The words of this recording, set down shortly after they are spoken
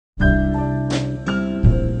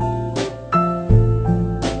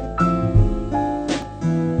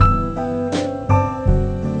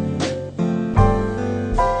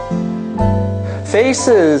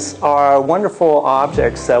Faces are wonderful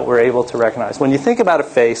objects that we're able to recognize. When you think about a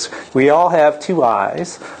face, we all have two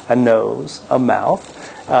eyes, a nose, a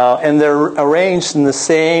mouth, and they're arranged in the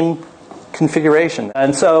same configuration.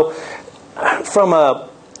 And so from a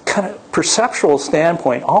kind of perceptual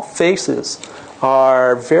standpoint, all faces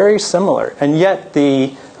are very similar, and yet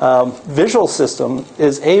the visual system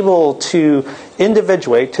is able to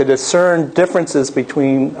individuate, to discern differences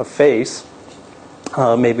between a face,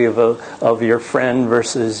 maybe of your friend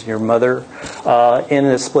versus your mother, in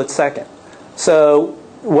a split second. So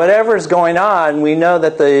whatever's going on, we know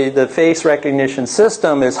that the face recognition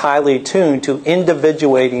system is highly tuned to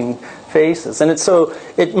individuating faces. And so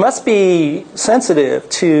it must be sensitive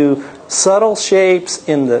to subtle shapes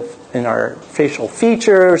in our facial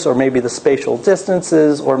features, or maybe the spatial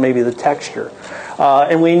distances, or maybe the texture.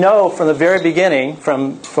 And we know from the very beginning,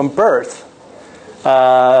 from birth,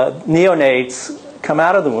 neonates come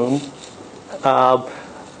out of the womb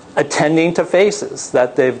attending to faces,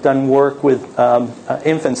 that they've done work with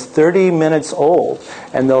infants 30 minutes old,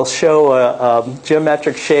 and they'll show a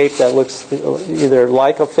geometric shape that looks either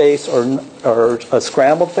like a face or a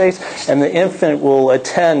scrambled face, and the infant will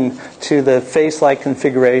attend to the face-like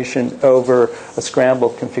configuration over a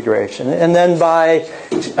scrambled configuration. And then by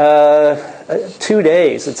 2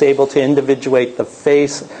 days, it's able to individuate the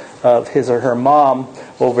face of his or her mom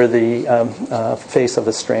over the face of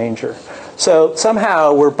a stranger. So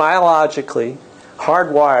somehow we're biologically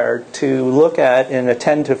hardwired to look at and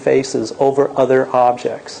attend to faces over other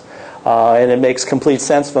objects. And it makes complete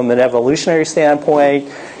sense from an evolutionary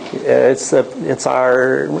standpoint. It's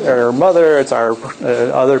our mother, it's our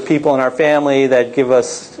other people in our family that give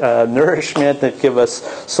us nourishment, that give us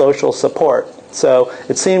social support. So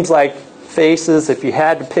it seems like faces, if you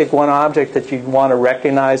had to pick one object that you'd want to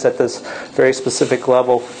recognize at this very specific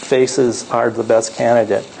level, faces are the best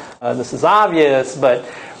candidate. This is obvious, but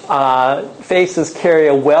faces carry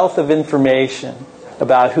a wealth of information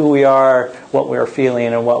about who we are, what we're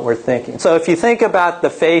feeling, and what we're thinking. So if you think about the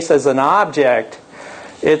face as an object,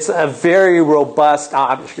 it's a very robust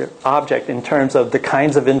object in terms of the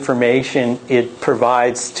kinds of information it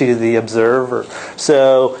provides to the observer.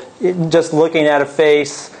 So just looking at a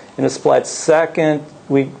face in a split second,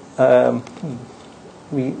 we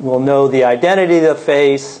will know the identity of the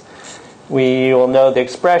face, we will know the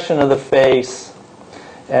expression of the face,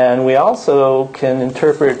 and we also can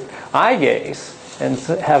interpret eye gaze and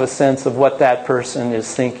have a sense of what that person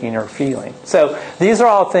is thinking or feeling. So these are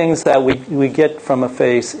all things that we get from a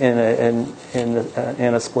face in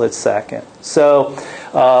a split second. So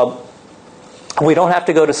we don't have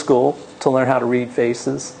to go to school to learn how to read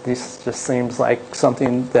faces. This just seems like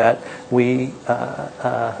something that we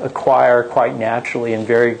acquire quite naturally and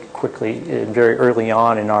very quickly and very early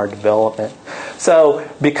on in our development. So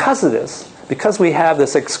because of this, because we have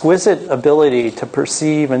this exquisite ability to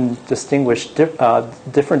perceive and distinguish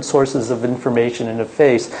different sources of information in a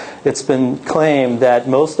face, it's been claimed that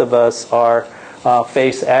most of us are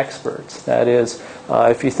face experts. That is,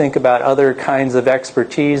 if you think about other kinds of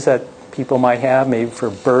expertise that people might have, maybe for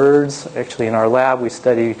birds. Actually, in our lab, we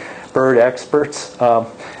study bird experts.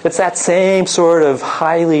 It's that same sort of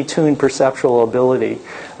highly tuned perceptual ability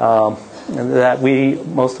that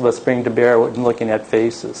most of us bring to bear when looking at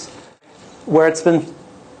faces. Where it's been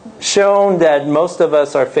shown that most of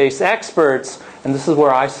us are face experts, and this is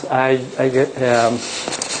where I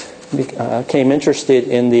became interested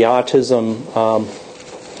in the autism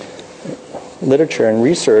literature and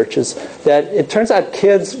research, is that it turns out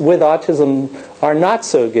kids with autism are not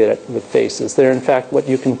so good with faces. They're in fact what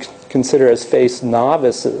you can consider as face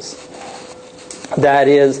novices. That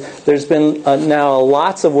is, there's been now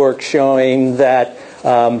lots of work showing that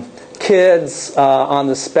kids on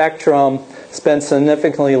the spectrum spend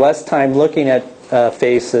significantly less time looking at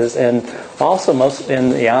faces, and also most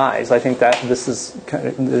in the eyes. I think that this is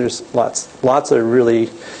there's lots of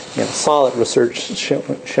really solid research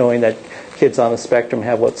showing that kids on the spectrum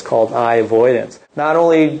have what's called eye avoidance. Not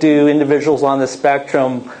only do individuals on the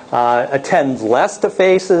spectrum attend less to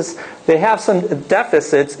faces, they have some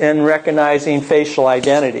deficits in recognizing facial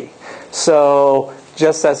identity. So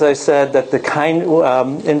just as I said, that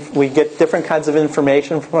we get different kinds of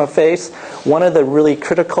information from a face. One of the really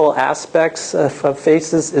critical aspects of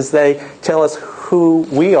faces is they tell us who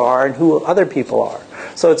we are and who other people are.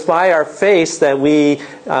 So it's by our face that we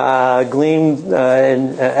glean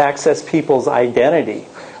and access people's identity.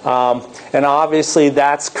 And obviously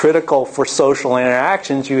that's critical for social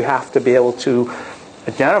interactions. You have to be able to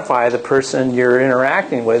identify the person you're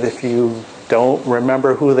interacting with. If you don't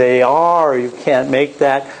remember who they are, or you can't make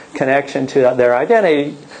that connection to their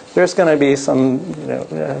identity, there's going to be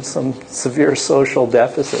some severe social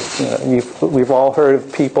deficits. We've all heard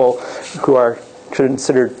of people who are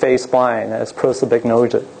considered face blind as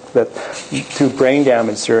prosopagnosia, that through brain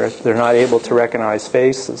damage they're not able to recognize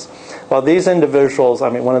faces. Well, these individuals, I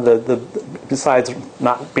mean, one of the besides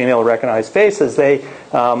not being able to recognize faces,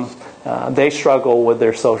 they struggle with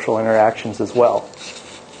their social interactions as well.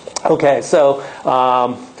 Okay, so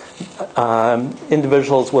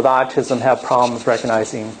individuals with autism have problems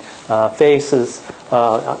recognizing faces,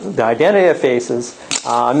 the identity of faces.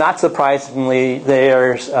 Not surprisingly, they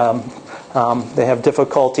have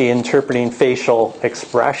difficulty interpreting facial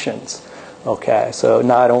expressions. Okay, so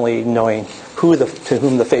not only knowing to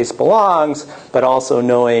whom the face belongs, but also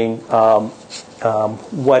knowing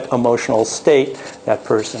what emotional state that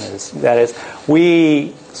person is. That is,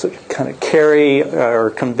 we sort of kind of carry or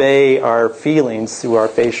convey our feelings through our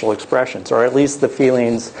facial expressions, or at least the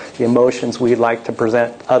feelings, the emotions we'd like to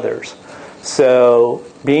present others. So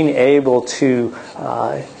being able to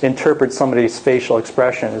interpret somebody's facial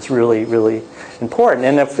expression is really, really important.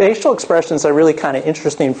 And the facial expressions are really kind of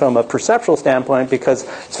interesting from a perceptual standpoint because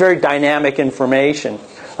it's very dynamic information.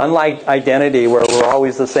 Unlike identity, where we're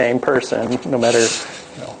always the same person, no matter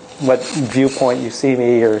what viewpoint you see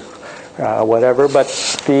me or whatever. But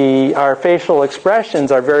our facial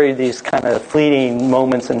expressions are these kind of fleeting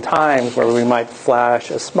moments in time where we might flash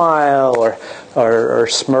a smile or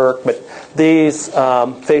smirk. But these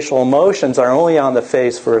facial emotions are only on the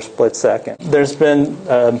face for a split second. There's been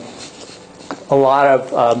a lot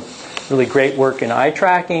of really great work in eye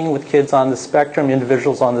tracking with kids on the spectrum,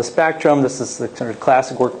 individuals on the spectrum. This is the sort of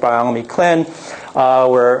classic work by Ami Klin,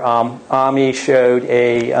 where Ami showed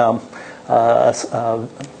a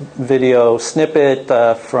video snippet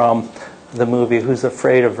from the movie Who's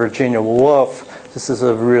Afraid of Virginia Woolf. This is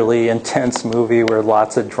a really intense movie where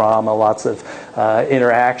lots of drama, lots of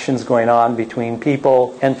interactions going on between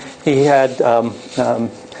people. And he had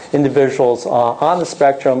individuals on the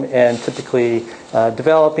spectrum and typically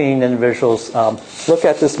developing individuals look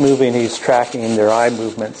at this movie, and he's tracking their eye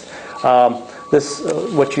movements.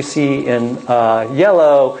 What you see in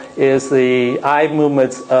yellow is the eye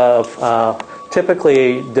movements of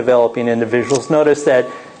typically developing individuals. Notice that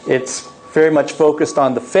it's very much focused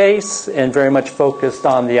on the face and very much focused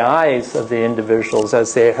on the eyes of the individuals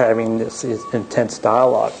as they're having this intense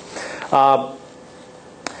dialogue.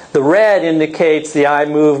 The red indicates the eye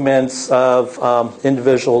movements of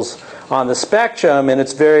individuals on the spectrum, and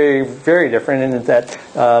it's very, very different in that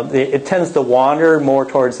it tends to wander more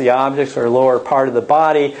towards the objects or lower part of the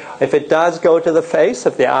body. If it does go to the face,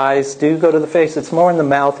 if the eyes do go to the face, it's more in the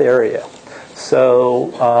mouth area.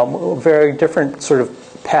 So very different sort of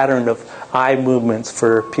pattern of eye movements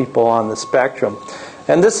for people on the spectrum.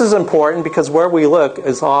 And this is important because where we look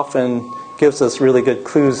is often gives us really good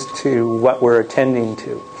clues to what we're attending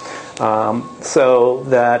to. So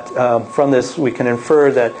that from this we can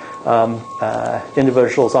infer that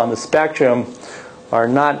individuals on the spectrum are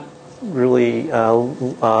not really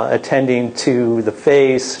attending to the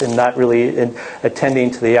face and not really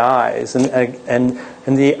attending to the eyes.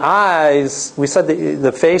 And the eyes, we said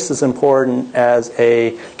the face is important as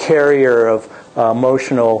a carrier of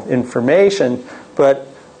emotional information, but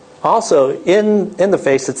also in the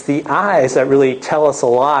face, it's the eyes that really tell us a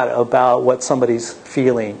lot about what somebody's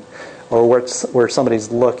feeling or where somebody's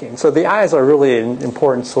looking. So the eyes are really an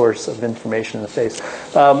important source of information in the face.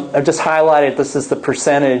 I've just highlighted this is the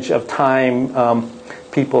percentage of time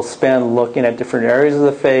people spend looking at different areas of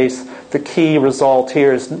the face. The key result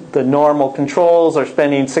here is the normal controls are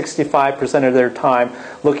spending 65% of their time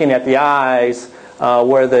looking at the eyes,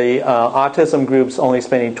 where the autism group's only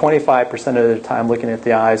spending 25% of their time looking at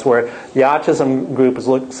the eyes, where the autism group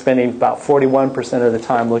is spending about 41% of the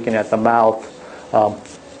time looking at the mouth,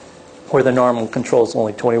 where the normal control is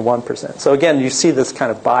only 21%. So again, you see this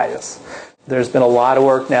kind of bias. There's been a lot of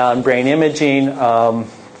work now in brain imaging. The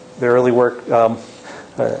early work,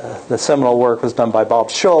 the seminal work was done by Bob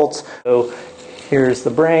Schultz. So here's the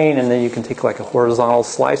brain, and then you can take like a horizontal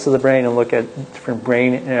slice of the brain and look at different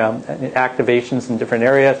brain activations in different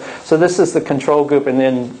areas. So this is the control group, and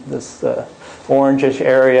then this orangish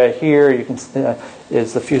area here you can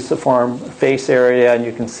is the fusiform face area, and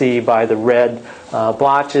you can see by the red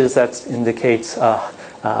blotches that indicates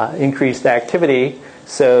increased activity,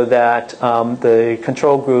 so that the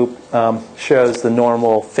control group shows the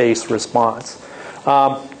normal face response.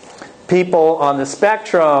 people on the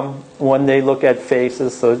spectrum, when they look at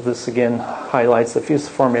faces, so this again highlights the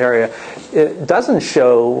fusiform area, it doesn't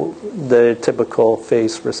show the typical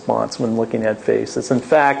face response when looking at faces. In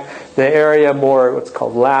fact, the area more what's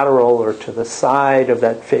called lateral or to the side of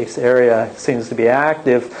that face area seems to be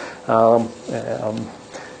active.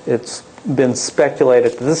 It's been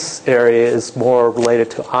speculated that this area is more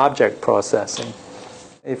related to object processing.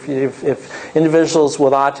 If individuals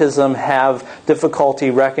with autism have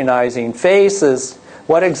difficulty recognizing faces,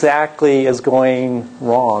 what exactly is going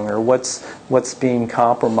wrong, or what's being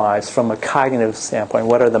compromised from a cognitive standpoint?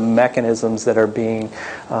 What are the mechanisms that are being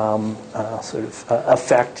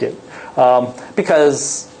affected?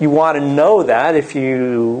 Because you want to know that if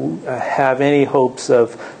you have any hopes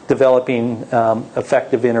of developing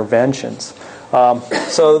effective interventions.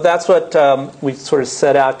 So that's what we sort of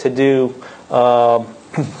set out to do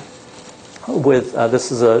with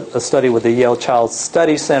this is a study with the Yale Child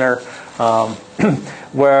Study Center,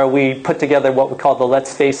 where we put together what we call the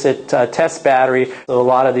Let's Face It test battery. So a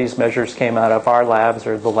lot of these measures came out of our labs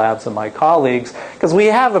or the labs of my colleagues, because we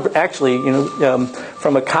have actually,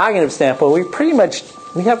 from a cognitive standpoint, we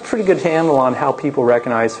have a pretty good handle on how people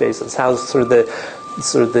recognize faces, how sort of the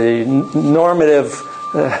normative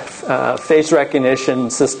face recognition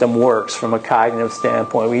system works from a cognitive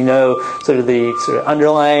standpoint. We know sort of the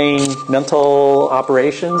underlying mental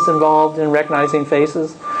operations involved in recognizing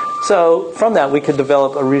faces. So from that, we could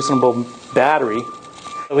develop a reasonable battery.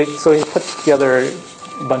 So we put together a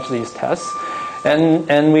bunch of these tests,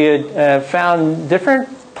 and we had found different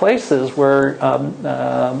places where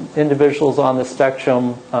individuals on the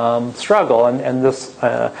spectrum struggle, and this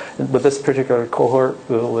with this particular cohort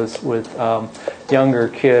was with younger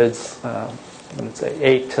kids, let's say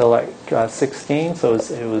 8 to like 16, so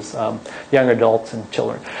it was young adults and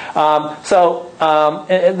children.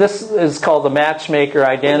 This is called the matchmaker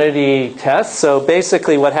identity test. So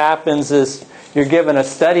basically what happens is you're given a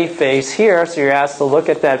study face here, so you're asked to look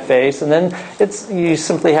at that face, and then you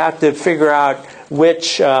simply have to figure out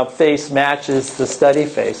which face matches the study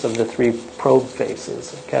face of the 3 probe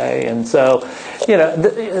faces, okay? And so,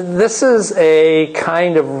 this is a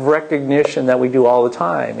kind of recognition that we do all the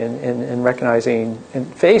time in recognizing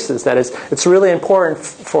faces. That is, it's really important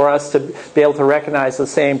for us to be able to recognize the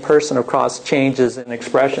same person across changes in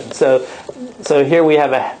expression. So here we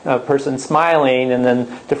have a person smiling, and then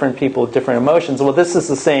different people with different emotions. Well, this is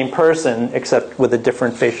the same person, except with a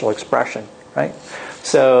different facial expression, right?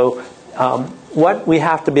 So what we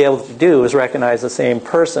have to be able to do is recognize the same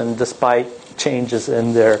person despite changes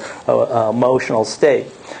in their emotional state.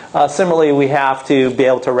 Similarly, we have to be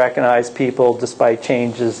able to recognize people despite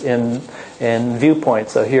changes in viewpoint.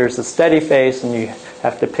 So here's the steady face, and you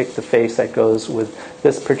have to pick the face that goes with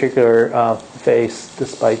this particular face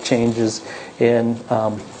despite changes in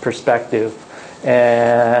perspective.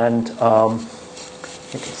 And I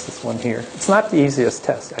think it's this one here. It's not the easiest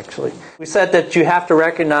test, actually. We said that you have to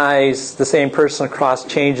recognize the same person across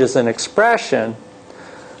changes in expression.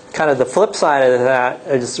 Kind of the flip side of that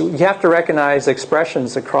is you have to recognize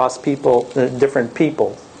expressions across people, different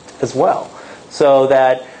people as well. So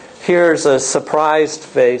that here's a surprised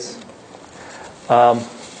face.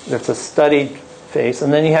 There's a studied face,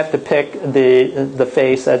 and then you have to pick the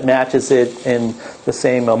face that matches it in the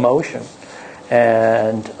same emotion.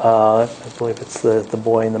 And I believe it's the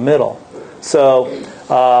boy in the middle. So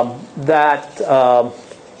that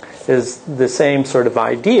is the same sort of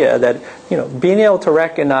idea that, being able to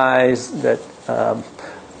recognize that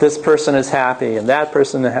this person is happy and that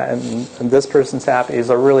person and this person's happy is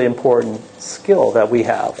a really important skill that we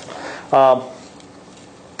have.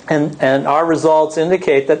 And our results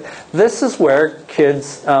indicate that this is where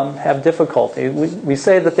kids have difficulty. We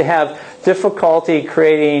say that they have difficulty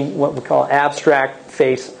creating what we call abstract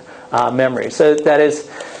face memory. So that is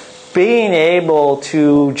being able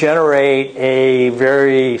to generate a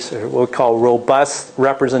very sort of what we call robust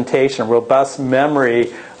representation, robust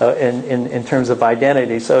memory in terms of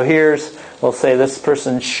identity. So here's, we'll say this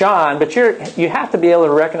person's Sean, but you have to be able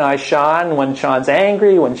to recognize Sean when Sean's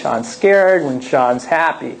angry, when Sean's scared, when Sean's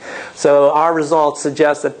happy. So our results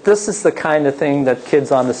suggest that this is the kind of thing that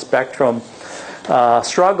kids on the spectrum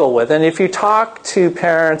struggle with. And if you talk to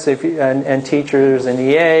parents and teachers and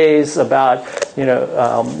EAs about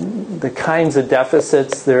the kinds of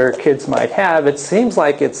deficits their kids might have, it seems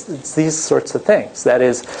like it's these sorts of things. That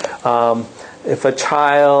is, if a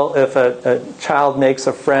child makes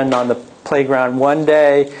a friend on the playground one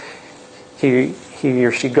day, he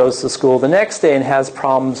or she goes to school the next day and has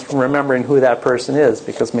problems remembering who that person is,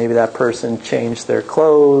 because maybe that person changed their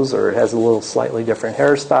clothes or has a little slightly different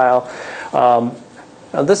hairstyle.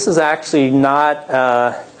 This is actually not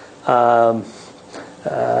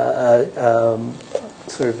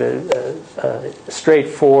sort of a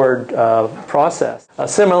straightforward process.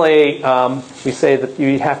 Similarly, we say that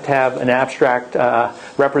you have to have an abstract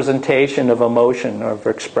representation of emotion or of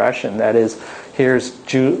expression. That is, here's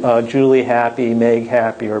Julie happy, Meg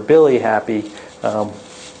happy, or Billy happy.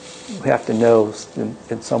 We have to know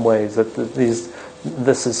in some ways that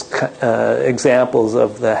this is examples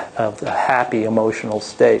of the happy emotional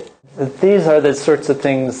state. These are the sorts of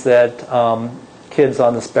things that kids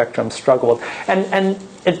on the spectrum struggle with. And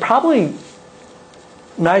it probably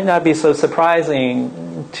might not be so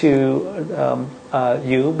surprising to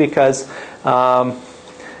you, because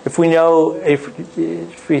if we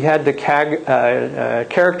had to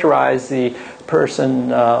characterize the person,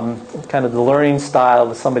 kind of the learning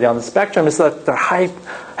style of somebody on the spectrum, is that they're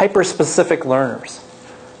hyper-specific learners,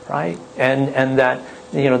 right? And that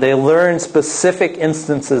they learn specific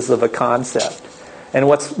instances of a concept. And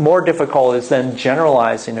what's more difficult is then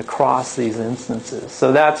generalizing across these instances.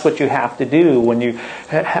 So that's what you have to do when you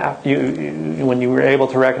were able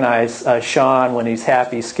to recognize Sean when he's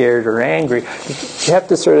happy, scared, or angry. You have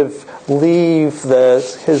to sort of leave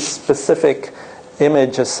his specific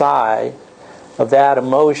image aside of that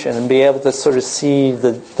emotion and be able to sort of see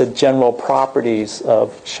the general properties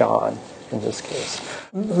of Sean in this case.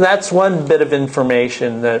 That's one bit of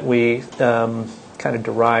information that we kind of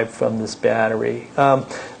derived from this battery.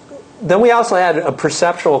 Then we also had a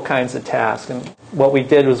perceptual kinds of tasks, and what we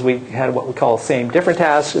did was we had what we call same different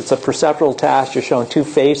tasks. It's a perceptual task. You're showing two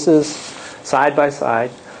faces side by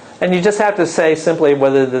side, and you just have to say simply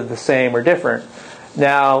whether they're the same or different.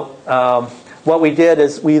 Now, what we did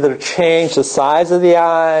is we either changed the size of the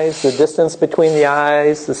eyes, the distance between the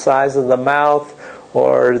eyes, the size of the mouth,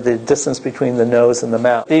 or the distance between the nose and the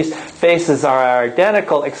mouth. These faces are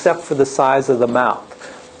identical except for the size of the mouth.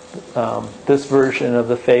 This version of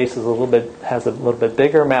the face has a little bit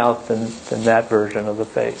bigger mouth than that version of the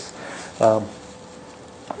face.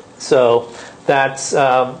 So that's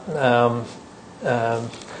an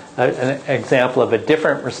example of a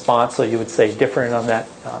different response. So you would say different on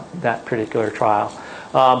that particular trial.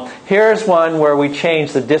 Here's one where we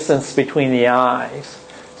change the distance between the eyes.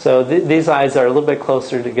 So these eyes are a little bit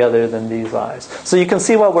closer together than these eyes. So you can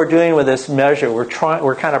see what we're doing with this measure. We're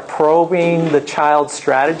kind of probing the child's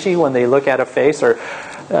strategy when they look at a face, or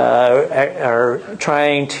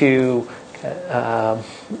trying to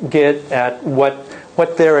get at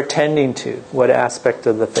what they're attending to, what aspect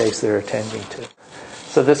of the face they're attending to.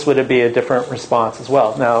 So this would be a different response as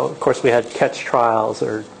well. Now, of course, we had catch trials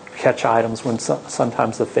or catch items when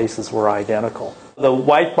sometimes the faces were identical. The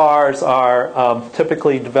white bars are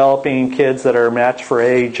typically developing kids that are matched for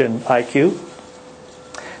age and IQ.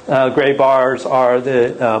 Gray bars are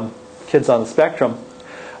the kids on the spectrum.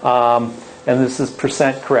 And this is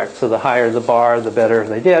percent correct. So the higher the bar, the better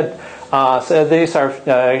they did. So these are,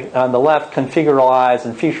 on the left, configural eyes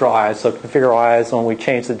and featural eyes. So configural eyes when we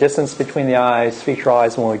change the distance between the eyes, featural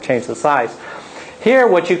eyes when we change the size. Here,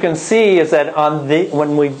 what you can see is that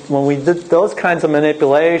when we did those kinds of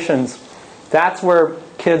manipulations, that's where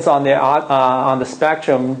kids on the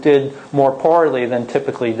spectrum did more poorly than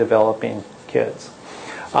typically developing kids.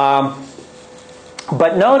 But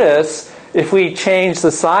notice, if we change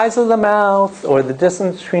the size of the mouth or the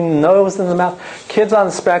distance between the nose and the mouth, kids on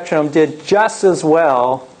the spectrum did just as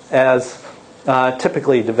well as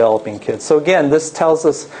typically developing kids. So again, this tells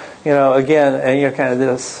us, again, kind of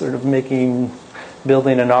this sort of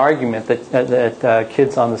building an argument that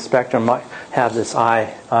kids on the spectrum might have this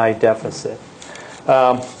eye deficit.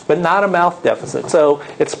 But not a mouth deficit. So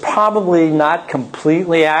it's probably not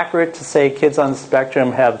completely accurate to say kids on the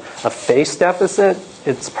spectrum have a face deficit.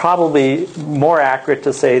 It's probably more accurate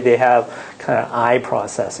to say they have kind of eye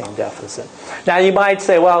processing deficit. Now you might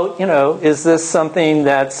say, well, is this something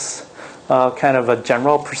that's kind of a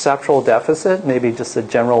general perceptual deficit, maybe just a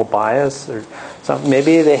general bias, or something?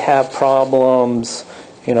 Maybe they have problems,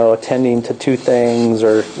 attending to two things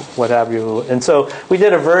or what have you. And so we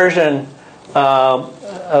did a version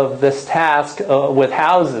of this task with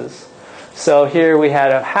houses. So here we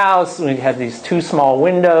had a house, we had these two small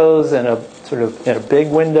windows and a big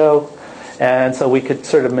window, and so we could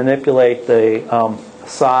sort of manipulate the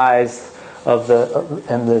size of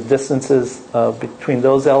and the distances between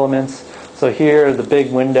those elements. So here the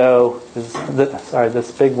big window is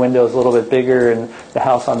this big window is a little bit bigger in the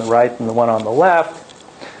house on the right than the one on the left.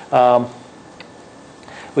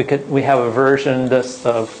 We have a version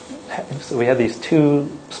so we have these two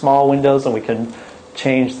small windows, and we can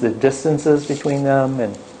change the distances between them.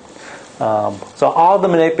 And so all the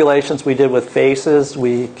manipulations we did with faces,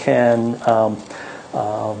 we can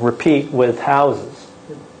repeat with houses.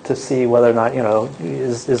 to see whether or not,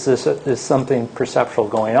 is something perceptual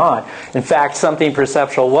going on. In fact, something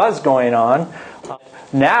perceptual was going on.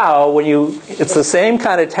 Now, it's the same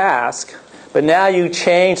kind of task, but now you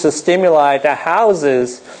change the stimuli to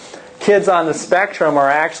houses. Kids on the spectrum are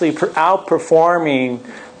actually outperforming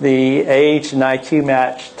the age and IQ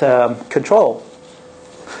matched control.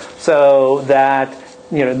 So that,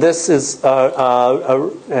 this is good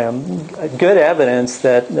evidence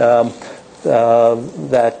that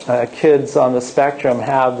kids on the spectrum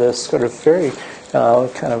have this sort of very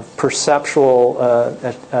kind of perceptual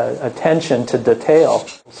attention to detail.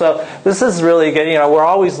 So this is really good. We're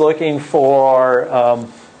always looking for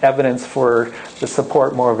evidence to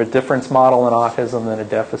support more of a difference model in autism than a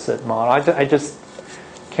deficit model. I just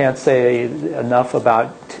can't say enough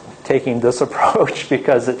about taking this approach,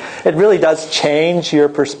 because it really does change your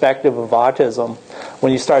perspective of autism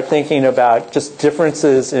when you start thinking about just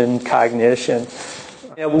differences in cognition.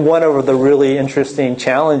 One of the really interesting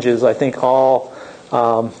challenges I think all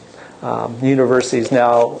universities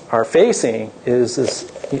now are facing is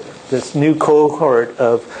this new cohort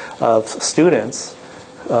of students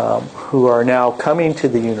who are now coming to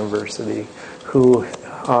the university who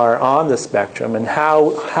are on the spectrum, and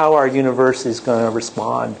how our university is going to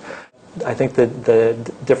respond. I think that the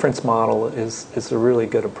difference model is a really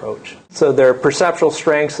good approach. So there are perceptual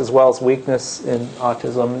strengths as well as weakness in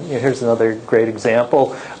autism. Here's another great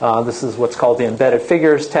example. This is what's called the embedded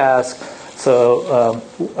figures task. So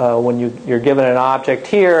when you're given an object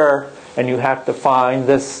here, and you have to find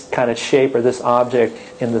this kind of shape or this object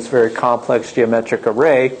in this very complex geometric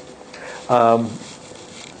array.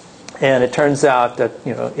 And it turns out that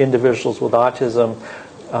individuals with autism,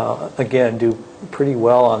 again, do pretty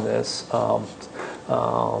well on this,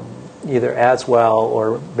 either as well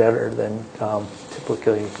or better than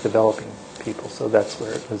typically developing people. So that's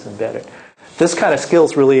where it was embedded. This kind of skill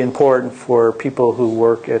is really important for people who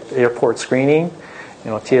work at airport screening,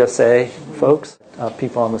 TSA folks.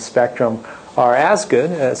 People on the spectrum are as good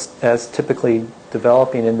as typically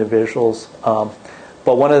developing individuals.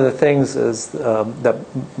 But one of the things is that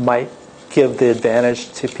might give the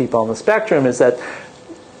advantage to people on the spectrum is that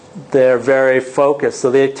they're very focused, so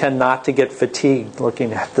they tend not to get fatigued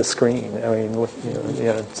looking at the screen. I mean,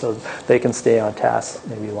 so they can stay on task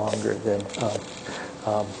maybe longer than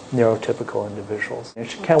neurotypical individuals.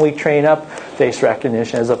 Can we train up face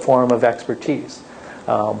recognition as a form of expertise?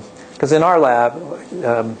 Because in our lab,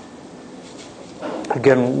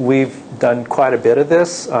 again, we've done quite a bit of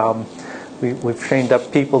this. We've trained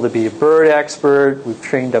up people to be a bird expert. We've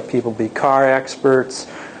trained up people to be car experts.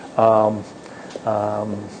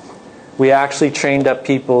 We actually trained up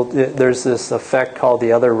people. There's this effect called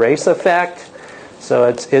the other race effect. So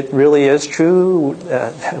it really is true.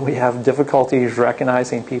 We have difficulties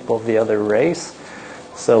recognizing people of the other race.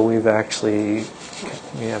 So we have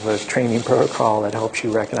a training protocol that helps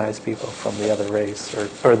you recognize people from the other race, I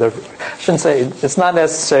shouldn't say, it's not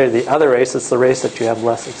necessarily the other race, it's the race that you have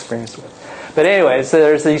less experience with. But anyway, so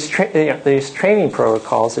there's these training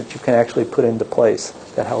protocols that you can actually put into place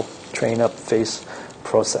that help train up face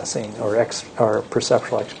processing or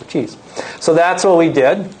perceptual expertise. So that's what we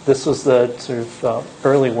did. This was the sort of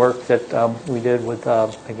early work that we did with,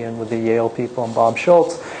 again, with the Yale people and Bob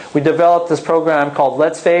Schultz. We developed this program called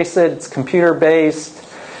Let's Face It. It's computer-based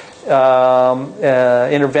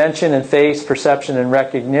intervention in face perception and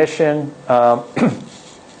recognition.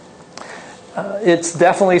 It's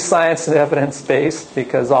definitely science and evidence-based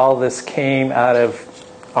because all this came out of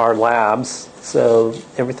our labs. So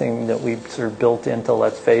everything that we sort of built into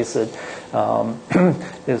Let's Face It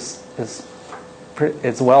is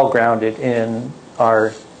well grounded in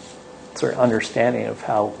our sort of understanding of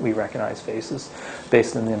how we recognize faces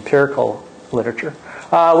based on the empirical literature.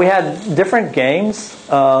 We had different games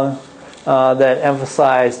that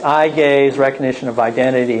emphasized eye gaze, recognition of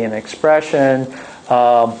identity and expression,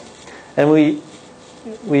 and we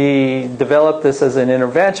developed this as an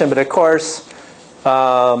intervention, but of course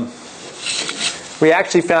we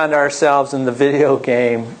actually found ourselves in the video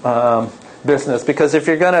game business, because if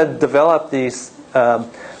you're going to develop this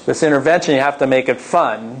intervention, you have to make it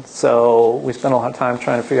fun. So we spent a lot of time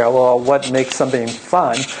trying to figure out, well, what makes something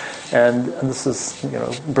fun? And this is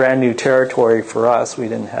brand new territory for us. We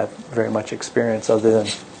didn't have very much experience other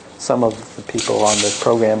than some of the people on the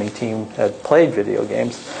programming team had played video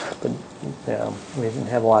games, but we didn't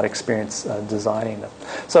have a lot of experience designing them.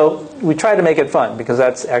 So we tried to make it fun, because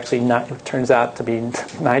that's actually it turns out to be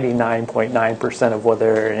 99.9% of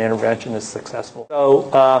whether an intervention is successful.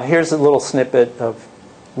 So here's a little snippet of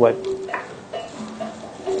what.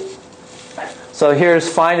 So here's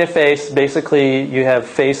find a face. Basically, you have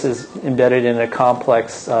faces embedded in a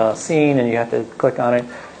complex scene, and you have to click on it.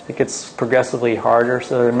 It gets progressively harder,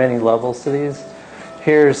 so there are many levels to these.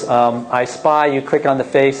 Here's I Spy. You click on the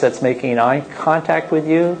face that's making eye contact with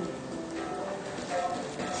you.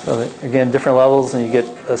 So that, again, different levels, and you get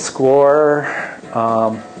a score.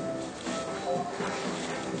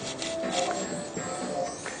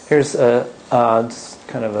 Here's a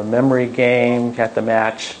kind of a memory game. You have to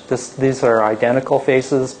match. These are identical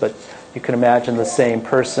faces, but you can imagine the same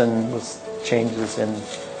person with changes in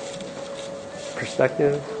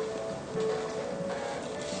perspective.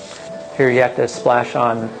 Here you have to splash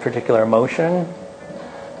on particular emotion.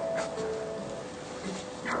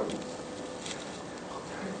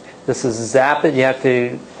 This is zap it. You have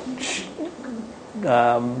to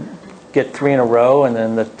get 3 in a row, and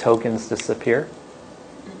then the tokens disappear.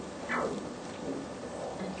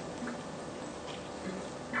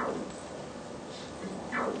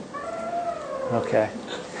 Okay,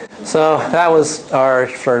 so that was our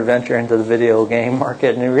sort of venture into the video game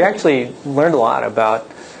market, and we actually learned a lot about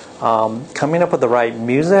coming up with the right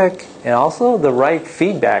music and also the right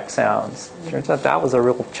feedback sounds. Turns out that was a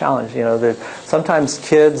real challenge. You know, that sometimes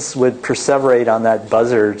kids would perseverate on that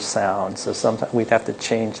buzzer sound, so sometimes we'd have to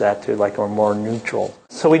change that to like a more neutral.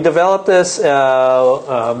 So we developed this and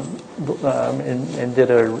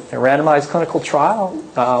did a randomized clinical trial.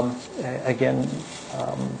 Again.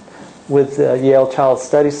 With the Yale Child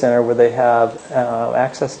Study Center, where they have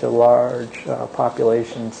access to large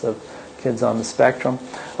populations of kids on the spectrum.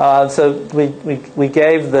 So we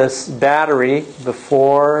gave this battery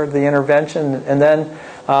before the intervention, and then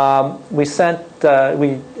we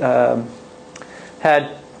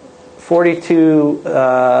had 42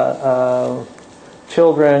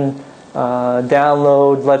 children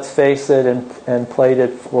download Let's Face It and played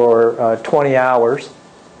it for 20 hours.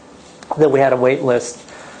 Then we had a wait list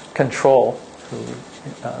control, who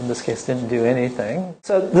in this case didn't do anything.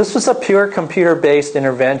 So this was a pure computer-based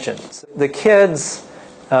intervention. The kids,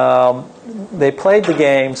 they played the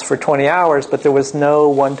games for 20 hours, but there was no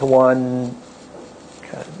one-to-one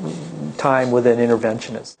time with an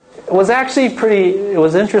interventionist. It was actually it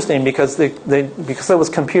was interesting because because it was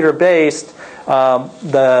computer-based,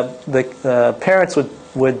 the parents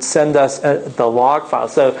would send us the log file.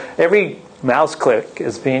 So every mouse click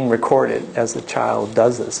is being recorded as the child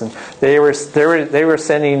does this, and they were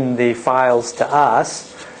sending the files to us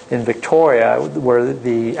in Victoria, where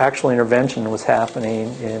the actual intervention was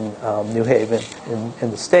happening in New Haven in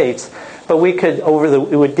the States. But we could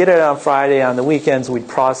we would get it on Friday. On the weekends, we'd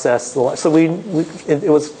process so it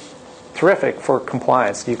was terrific for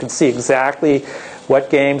compliance. You could see exactly what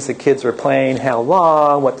games the kids were playing, how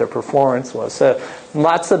long, what their performance was. So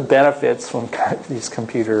lots of benefits from these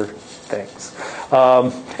computer things.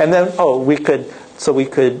 And then we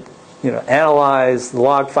could analyze the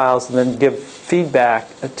log files and then give feedback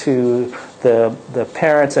to the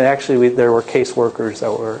parents. And actually there were caseworkers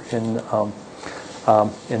that were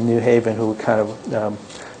in New Haven who would kind of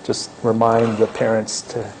just remind the parents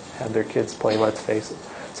to have their kids play Let's Face It.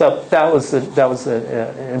 So that was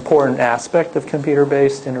an important aspect of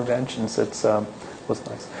computer-based interventions. It was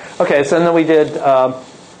nice. Okay, so then we did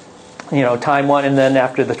time 1, and then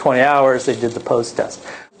after the 20 hours, they did the post-test.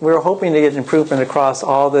 We were hoping to get improvement across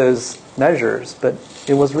all those measures, but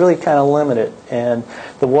it was really kind of limited. And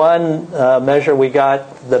the one measure we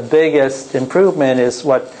got the biggest improvement is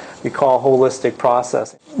what we call holistic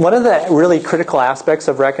processing. One of the really critical aspects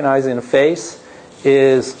of recognizing a face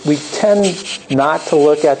is we tend not to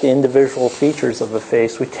look at the individual features of a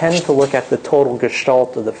face. We tend to look at the total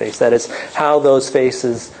gestalt of the face. That is, how those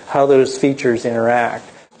features interact.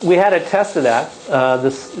 We had a test of that.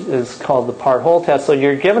 This is called the part-whole test. So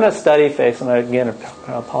you're given a study face, and again,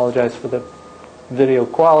 I apologize for the video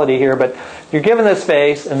quality here, but you're given this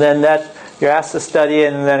face, and then you're asked to study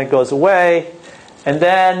it, and then it goes away, and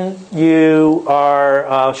then you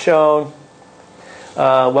are shown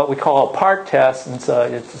what we call a part test, and so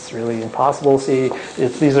it's really impossible to see.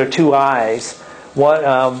 These are 2 eyes.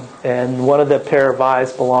 And one of the pair of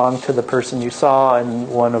eyes belonged to the person you saw, and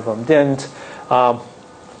one of them didn't.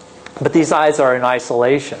 But these eyes are in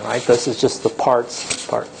isolation, right? This is just the parts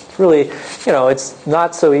part. It's really, it's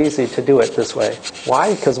not so easy to do it this way.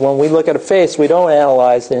 Why? Because when we look at a face, we don't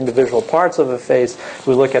analyze the individual parts of a face.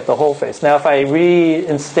 We look at the whole face. Now, if I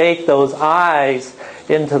reinstate those eyes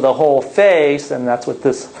into the whole face, and that's what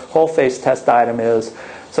this whole face test item is.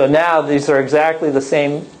 So now these are exactly the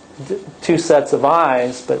same 2 sets of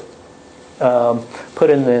eyes, but put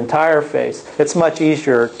in the entire face. It's much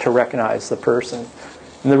easier to recognize the person.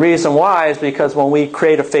 And the reason why is because when we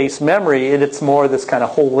create a face memory, it's more this kind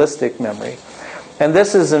of holistic memory. And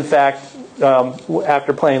this is, in fact,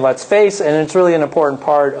 after playing Let's Face, and it's really an important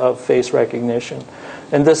part of face recognition.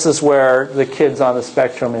 And this is where the kids on the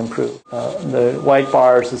spectrum improve. The white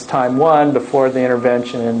bars is time 1 before the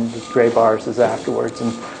intervention, and the gray bars is afterwards.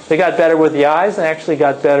 And they got better with the eyes, and actually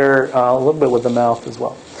got better a little bit with the mouth as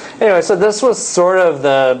well. Anyway, so this was sort of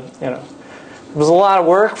the, it was a lot of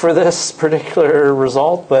work for this particular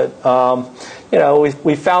result, but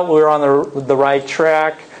we felt we were on the right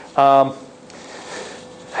track.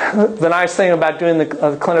 The nice thing about doing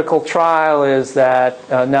the clinical trial is that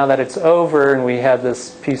now that it's over and we have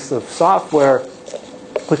this piece of software,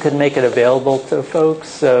 we could make it available to folks.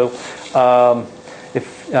 So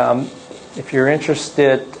if you're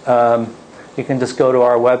interested, you can just go to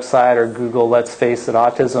our website or Google Let's Face It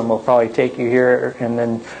Autism. Will probably take you here, and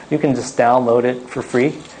then you can just download it for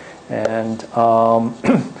free. And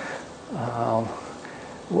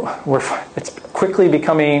it's quickly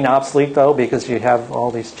becoming obsolete, though, because you have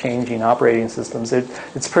all these changing operating systems.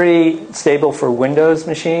 It's pretty stable for Windows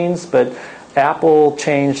machines, but Apple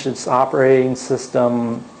changed its operating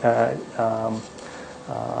system about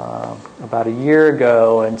a year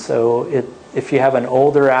ago, and so if you have an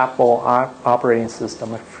older Apple operating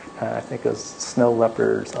system, I think it was Snow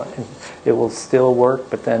Leopard, it will still work,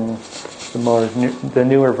 but then the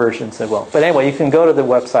newer versions it won't. But anyway, you can go to the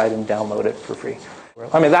website and download it for free.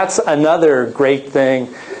 I mean, that's another great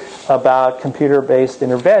thing about computer-based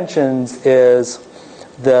interventions is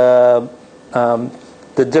the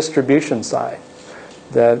distribution side.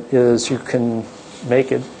 That is, you can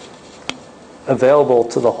make it available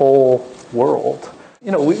to the whole world.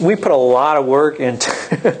 We put a lot of work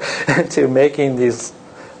into making these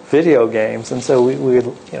video games, and so it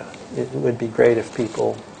would be great if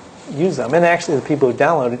people use them. And actually, the people who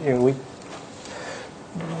download it,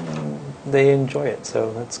 they enjoy it.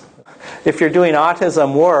 So that's. If you're doing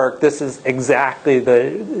autism work, this is exactly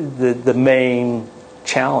the main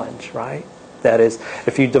challenge, right? That is,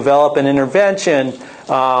 if you develop an intervention,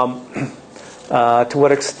 to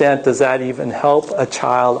what extent does that even help a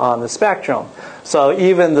child on the spectrum? So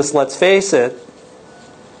even this Let's Face It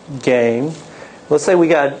game, let's say we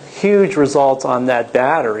got huge results on that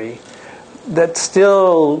battery, that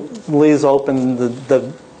still leaves open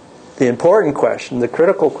the important question, the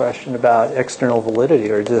critical question about external validity,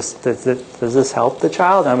 or does this help the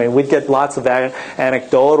child? I mean, we'd get lots of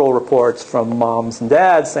anecdotal reports from moms and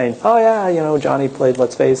dads saying, oh yeah, Johnny played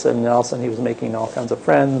Let's Face It, and all of a sudden he was making all kinds of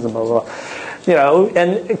friends, and blah, blah, blah.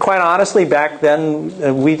 And quite honestly, back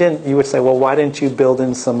then, we didn't, you would say, well, why didn't you build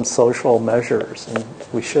in some social measures? And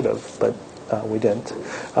we should have, but we didn't.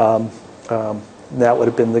 That would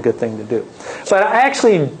have been the good thing to do. But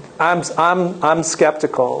actually, I'm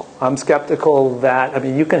skeptical. I'm skeptical that, I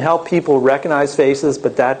mean, you can help people recognize faces,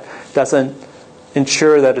 but that doesn't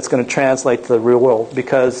ensure that it's going to translate to the real world.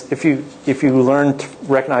 Because if you learn to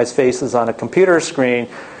recognize faces on a computer screen,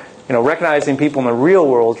 recognizing people in the real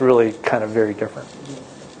world is really kind of very different.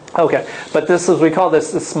 Okay, but we call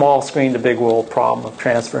this the small screen to big world problem of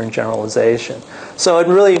transfer and generalization. So it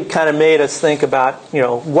really kind of made us think about,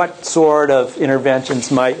 what sort of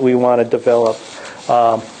interventions might we want to develop.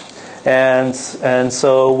 And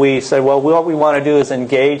so we said, well, what we want to do is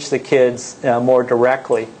engage the kids more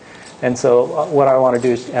directly. And so what I want to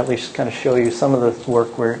do is at least kind of show you some of the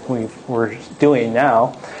work we're doing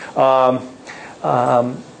now.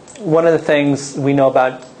 One of the things we know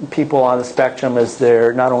about people on the spectrum is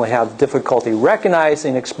they not only have difficulty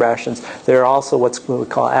recognizing expressions, they're also what we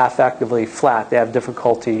call affectively flat. They have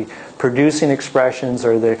difficulty producing expressions,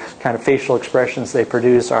 or the kind of facial expressions they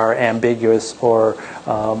produce are ambiguous or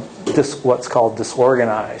what's called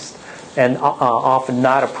disorganized, and often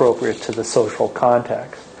not appropriate to the social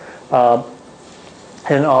context.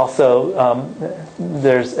 And also,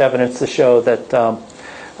 there's evidence to show that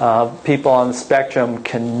people on the spectrum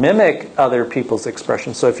can mimic other people's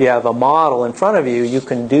expressions. So if you have a model in front of you, you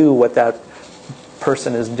can do what that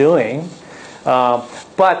person is doing.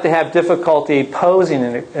 But they have difficulty posing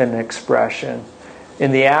an expression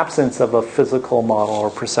in the absence of a physical model or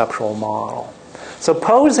perceptual model. So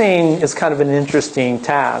posing is kind of an interesting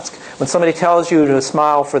task. When somebody tells you to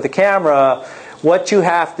smile for the camera, what you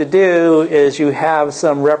have to do is you have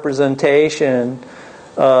some representation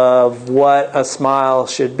of what a smile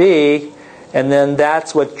should be, and then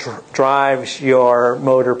that's what drives your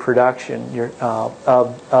motor production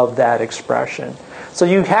of that expression. So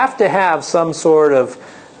you have to have some sort of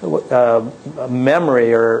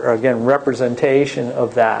memory or again, representation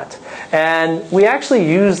of that. And we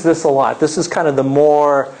actually use this a lot. This is kind of the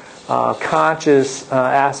more conscious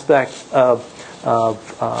aspect of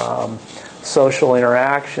social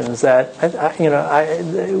interactions that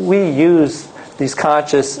we use these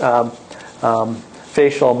conscious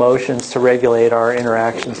facial emotions to regulate our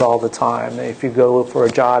interactions all the time. If you go for a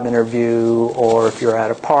job interview or if you're at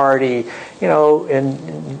a party, you know, and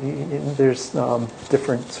there's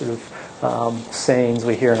different sort of sayings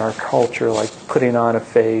we hear in our culture, like putting on a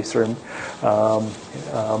face or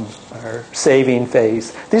saving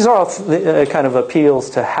face. These are all kind of appeals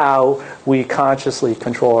to how we consciously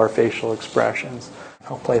control our facial expressions.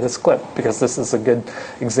 I'll play this clip because this is a good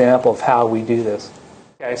example of how we do this.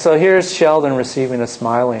 Okay, so here's Sheldon receiving a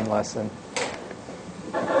smiling lesson.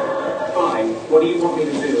 Fine. What do you want me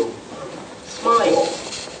to do? Smile.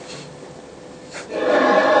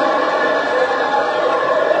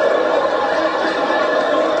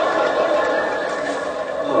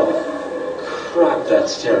 Oh, crap,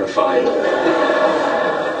 that's terrifying.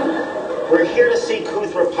 We're here to see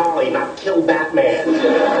Kuthrapali, not kill Batman.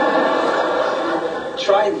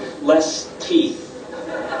 Try less teeth.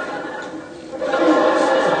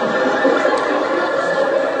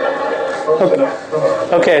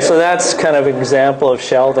 Okay, so that's kind of an example of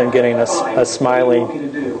Sheldon getting a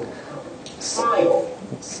smiling, let's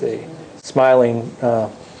see, smiling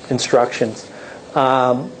instructions.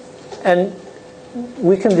 And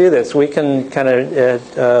we can do this. We can kind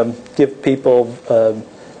of give people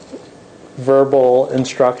verbal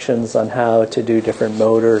instructions on how to do different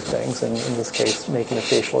motor things, and in this case, making a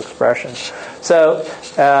facial expression. So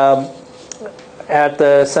at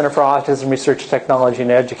the Center for Autism Research, Technology,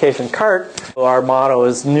 and Education, CARTE, our motto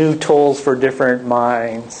is new tools for different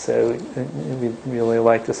minds. So we really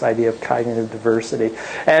like this idea of cognitive diversity.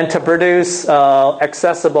 And to produce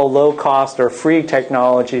accessible, low-cost, or free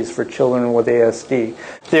technologies for children with ASD.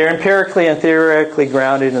 They're empirically and theoretically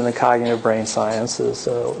grounded in the cognitive brain sciences.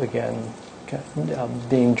 So again,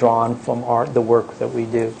 being drawn from the work that we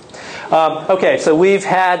do. Okay, so we've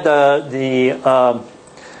had the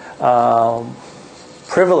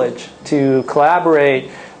privilege to collaborate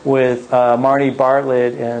with Marnie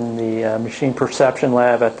Bartlett in the Machine Perception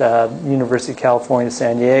Lab at the University of California,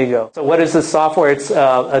 San Diego. So what is this software? It's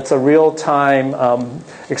a real-time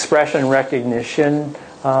expression recognition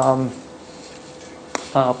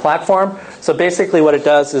platform. So basically what it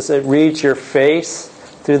does is it reads your face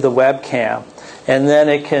through the webcam, and then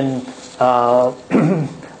it can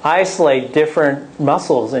isolate different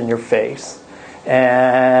muscles in your face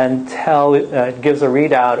and gives a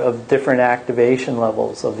readout of different activation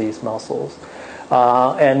levels of these muscles.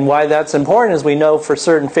 And why that's important is we know for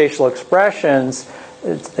certain facial expressions,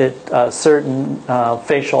 certain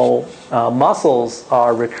facial muscles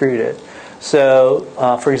are recruited. So,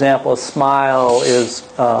 for example, a smile is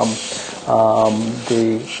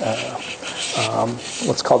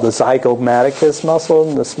what's called the zygomaticus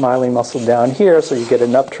muscle, the smiling muscle down here, so you get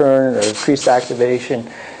an upturn or increased activation.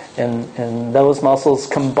 And those muscles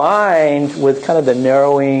combined with kind of the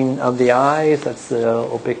narrowing of the eyes, that's the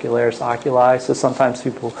orbicularis oculi. So sometimes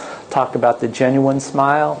people talk about the genuine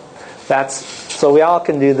smile. So we all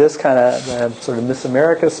can do this kind of sort of Miss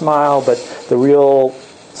America smile, but the real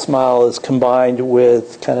smile is combined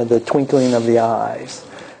with kind of the twinkling of the eyes.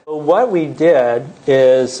 So what we did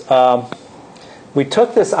is we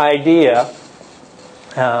took this idea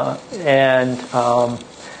and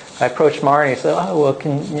I approached Marnie and said, "Oh, well,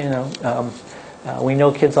 we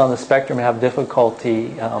know kids on the spectrum have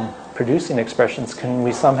difficulty producing expressions. Can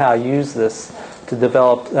we somehow use this to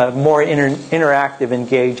develop more interactive,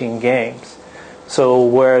 engaging games? So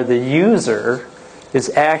where the user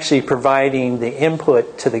is actually providing the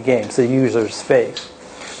input to the game, so the user's face.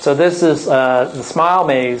 So this is the Smile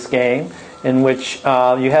Maze game, in which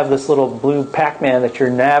you have this little blue Pac-Man that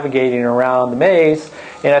you're navigating around the maze.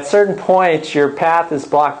 And at certain points, your path is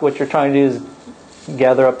blocked. What you're trying to do is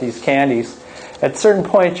gather up these candies. At certain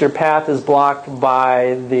points, your path is blocked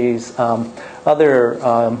by these other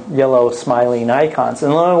yellow smiling icons.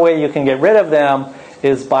 And the only way you can get rid of them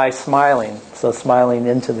is by smiling. So smiling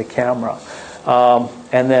into the camera.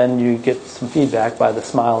 And then you get some feedback by the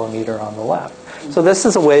smile-o-meter on the left. So this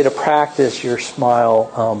is a way to practice your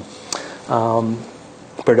smile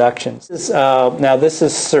productions. Now this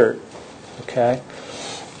is CERT. Okay.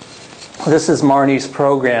 This is Marnie's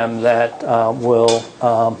program that will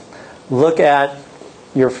look at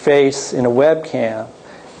your face in a webcam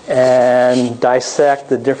and dissect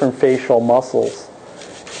the different facial muscles.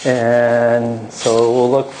 And so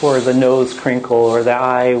we'll look for the nose crinkle or the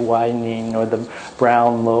eye widening or the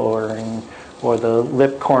brow lowering or the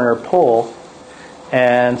lip corner pull,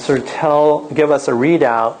 and sort of give us a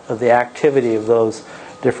readout of the activity of those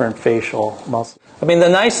different facial muscles. I mean, the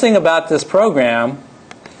nice thing about this program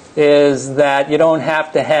is that you don't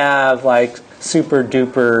have to have like super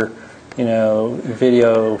duper,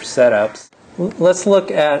 video setups. let's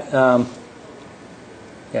look at,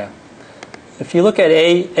 if you look at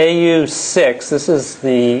AU6, this is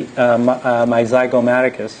the my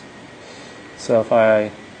zygomaticus. So if I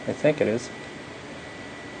think it is.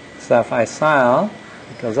 So if I smile,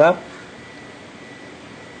 it goes up.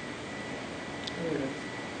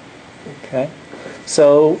 Okay.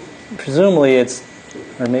 So presumably it's,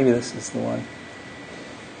 or maybe this is the one.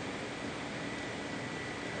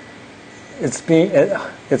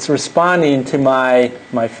 It's responding to my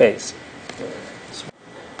face.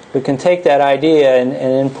 We can take that idea and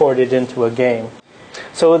import it into a game.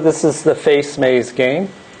 So this is the face maze game.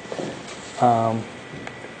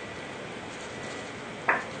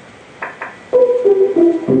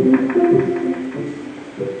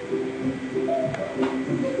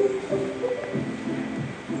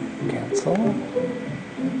 Cancel.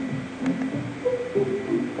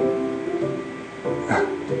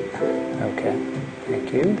 Okay,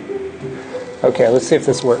 thank you. Okay, let's see if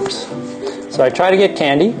this works. So I try to get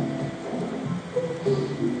candy.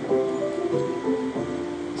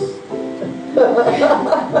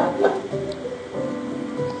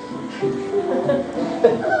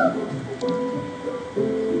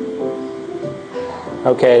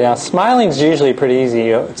 Okay, now smiling is usually pretty easy.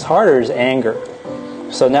 It's harder is anger.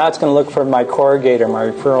 So now it's going to look for my corrugator, my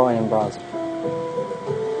referral and browser.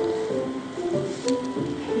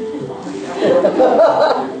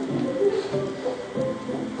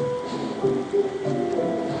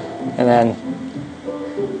 And then,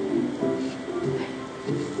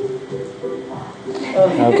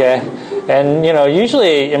 okay, and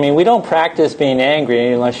usually, we don't practice being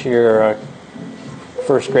angry unless you're a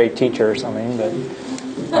first grade teacher or something. But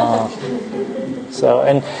so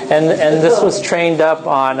and this was trained up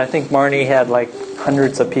on. I think Marnie had like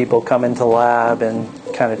hundreds of people come into lab and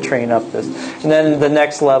kind of train up this. And then the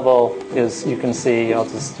next level is, you can see. I'll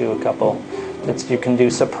just do a couple. You can do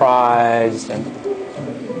surprised and.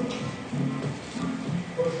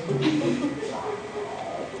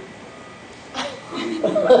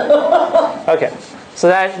 Okay, so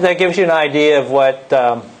that gives you an idea of what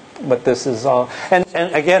this is all. And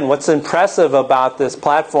again, what's impressive about this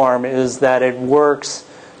platform is that it works,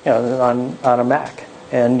 on a Mac,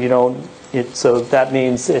 and so that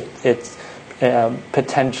means it's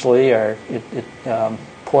potentially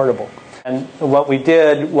portable. And what we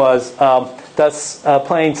did was thus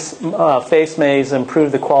playing face maze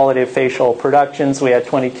improved the quality of facial productions. We had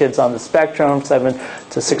 20 kids on the spectrum, 7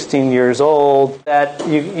 to 16 years old. That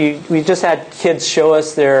we just had kids show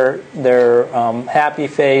us their happy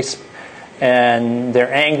face and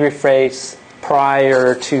their angry face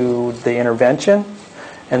prior to the intervention,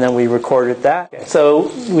 and then we recorded that.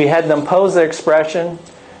 So we had them pose their expression.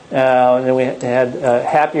 And then we had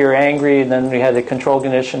happy or angry, and then we had the control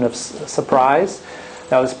condition of surprise.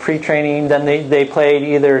 That was pre-training. Then they played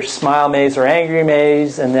either smile maze or angry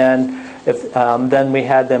maze, and then then we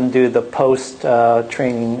had them do the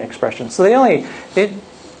post-training expression. So they only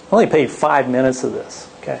played 5 minutes of this.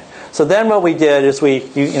 Okay. So then what we did is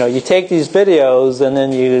you take these videos and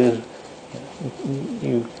then you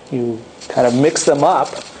kind of mix them up.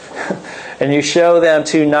 And you show them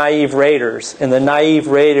to naive raters, and the naive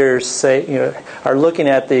raters are looking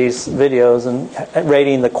at these videos and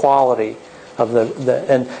rating the quality of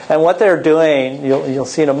and what they're doing. You'll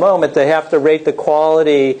see in a moment. They have to rate the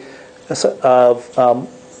quality of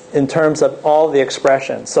in terms of all the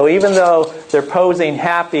expressions. So even though they're posing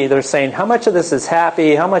happy, they're saying how much of this is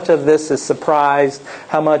happy, how much of this is surprised,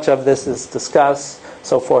 how much of this is disgust,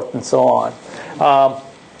 so forth and so on.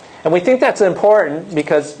 And we think that's important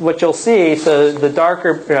because what you'll see, so the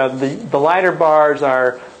darker, the lighter bars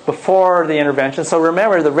are before the intervention. So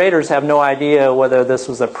remember, the raters have no idea whether this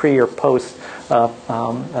was a pre or post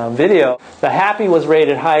video. The happy was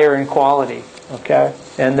rated higher in quality, okay?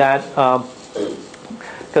 And that,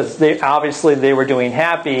 because obviously they were doing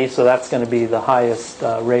happy, so that's going to be the highest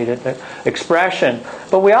rated expression.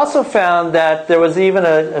 But we also found that there was even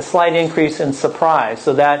a slight increase in surprise.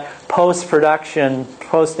 So that post-production,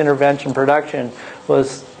 post-intervention production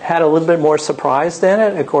had a little bit more surprise in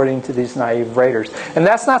it, according to these naive raters. And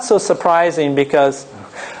that's not so surprising because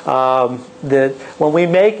when we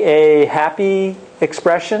make a happy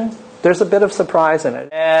expression, there's a bit of surprise in it.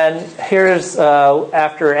 And here's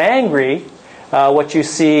after angry. What you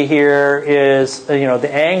see here is,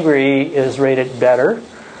 the angry is rated better.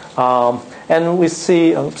 And we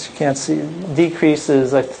see, oops, you can't see,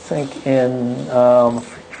 decreases, I think, in,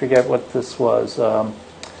 forget what this was,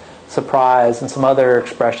 surprise and some other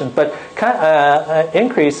expressions, but kind of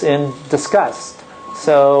increase in disgust.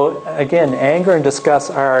 So again, anger and disgust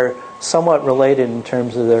are somewhat related in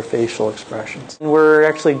terms of their facial expressions. And we're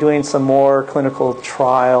actually doing some more clinical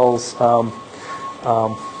trials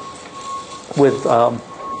with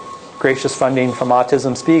gracious funding from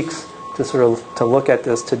Autism Speaks to sort of to look at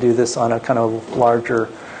this, to do this on a kind of larger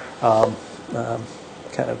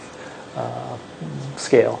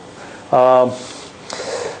scale.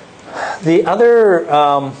 The other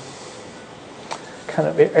kind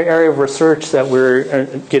of area of research that we're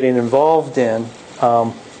getting involved in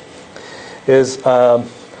is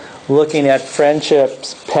looking at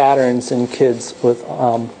friendships patterns in kids with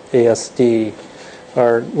ASD.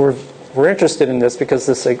 We're interested in this because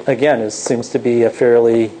this, again, seems to be a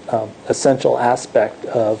fairly essential aspect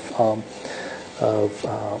of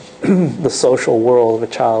the social world of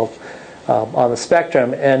a child on the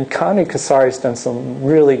spectrum. And Connie Kasari's done some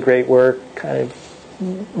really great work kind of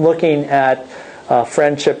looking at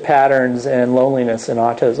friendship patterns and loneliness in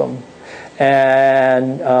autism.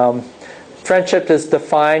 And friendship is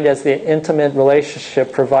defined as the intimate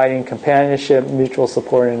relationship providing companionship, mutual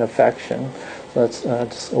support, and affection. So that's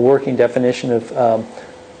just a working definition of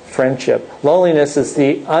friendship. Loneliness is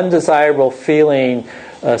the undesirable feeling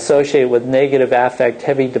associated with negative affect,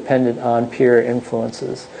 heavy dependent on peer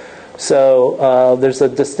influences. So there's a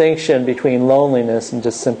distinction between loneliness and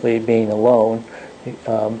just simply being alone.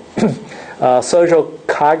 Social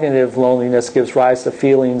cognitive loneliness gives rise to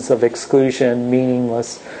feelings of exclusion,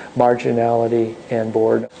 meaningless, marginality, and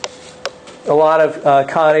boredom. A lot of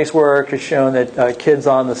Connie's work has shown that kids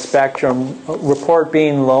on the spectrum report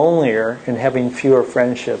being lonelier and having fewer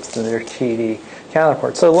friendships than their TD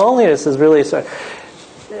counterparts. So loneliness is really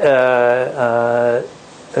a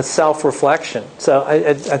self-reflection. So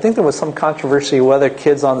I think there was some controversy whether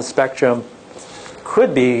kids on the spectrum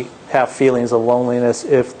could have feelings of loneliness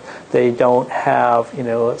if they don't have,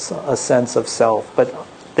 a sense of self. But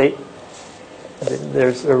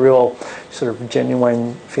there's a real sort of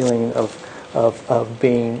genuine feeling of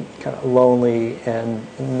being kind of lonely and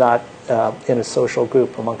not in a social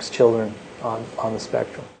group amongst children on the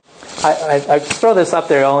spectrum. I throw this up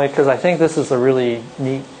there only because I think this is a really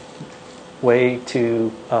neat way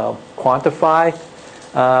to quantify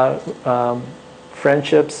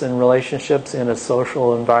friendships and relationships in a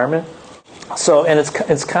social environment. So, and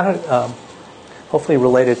it's kind of hopefully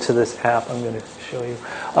related to this app I'm going to show you.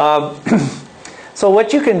 So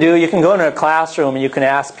what you can do, you can go into a classroom and you can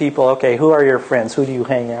ask people, okay, who are your friends? Who do you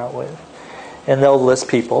hang out with? And they'll list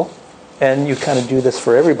people. And you kind of do this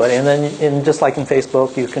for everybody. And then, just like in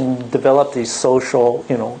Facebook, you can develop these social,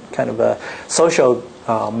 kind of a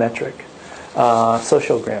sociometric,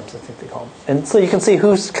 sociograms, I think they call them. And so you can see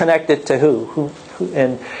who's connected to who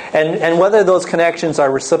and whether those connections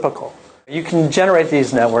are reciprocal. You can generate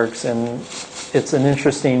these networks, and it's an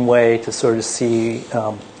interesting way to sort of see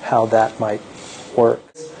how that might work.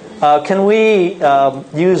 Can we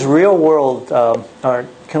use real-world, or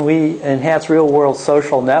can we enhance real-world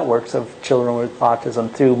social networks of children with autism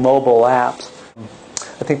through mobile apps?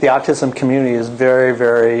 I think the autism community is very,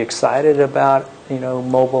 very excited about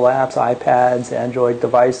mobile apps, iPads, Android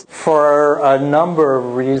devices, for a number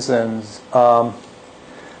of reasons.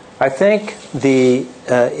 I think the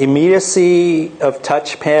immediacy of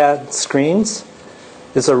touchpad screens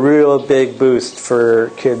is a real big boost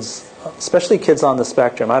for kids, especially kids on the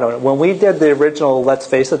spectrum. I don't know. When we did the original Let's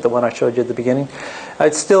Face It, the one I showed you at the beginning,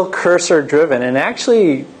 it's still cursor driven. And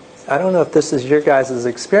actually, I don't know if this is your guys'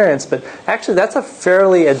 experience, but actually that's a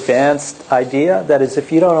fairly advanced idea. That is,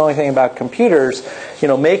 if you don't know anything about computers,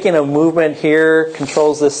 making a movement here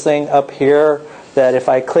controls this thing up here, that if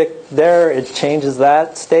I click there, it changes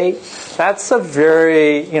that state. That's a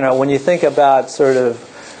very, when you think about sort of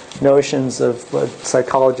notions of what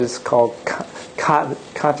psychologists call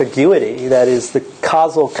contiguity, that is the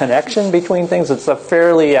causal connection between things, it's a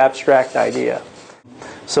fairly abstract idea.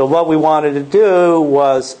 So what we wanted to do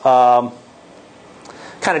was kind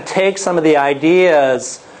of take some of the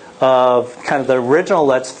ideas of kind of the original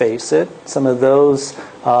Let's Face It, some of those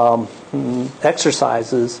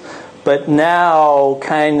exercises, but now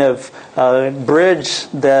kind of bridge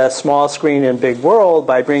the small screen and big world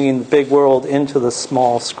by bringing the big world into the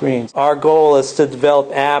small screen. Our goal is to develop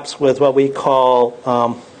apps with what we call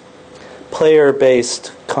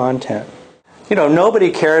player-based content. Nobody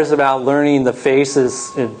cares about learning the faces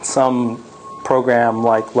in some program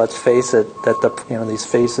like Let's Face It, that these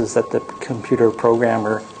faces that the computer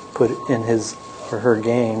programmer put in his or her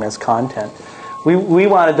game as content. We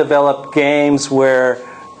want to develop games where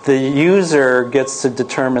the user gets to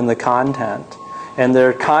determine the content, and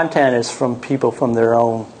their content is from people from their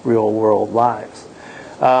own real-world lives.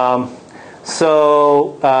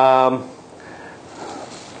 So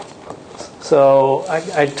So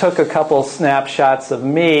I took a couple snapshots of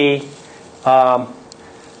me, but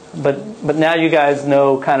now you guys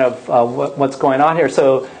know kind of what's going on here.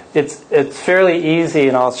 So it's fairly easy,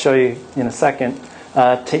 and I'll show you in a second,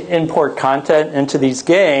 to import content into these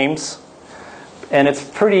games, and it's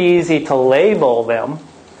pretty easy to label them,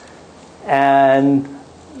 and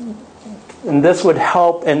this would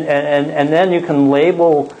help, and then you can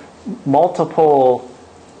label multiple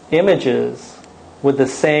images with the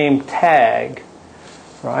same tag,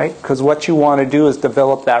 right? Because what you want to do is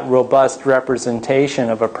develop that robust representation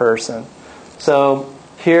of a person. So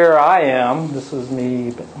here I am. This was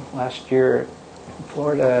me last year in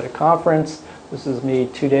Florida at a conference. This is me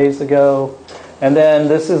 2 days ago. And then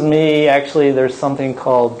this is me, actually, there's something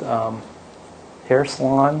called hair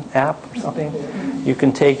salon app or something. You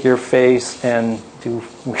can take your face and do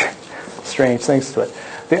weird, strange things to it.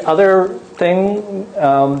 The other thing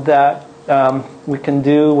that we can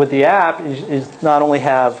do with the app is not only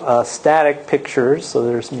have static pictures, so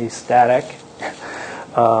there's me static,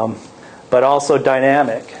 but also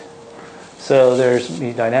dynamic. So there's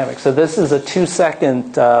me dynamic. So this is a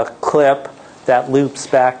 2-second clip that loops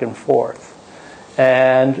back and forth.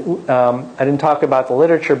 And I didn't talk about the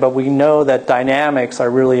literature, but we know that dynamics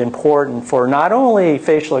are really important for not only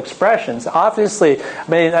facial expressions. Obviously, I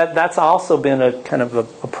mean, that's also been a kind of a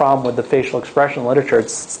problem with the facial expression literature.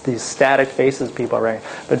 It's these static faces people are writing.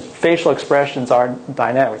 But facial expressions are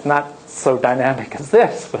dynamic. Not so dynamic as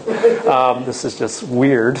this, but this is just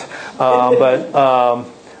weird. But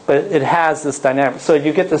it has this dynamic. So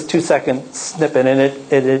you get this 2-second snippet, and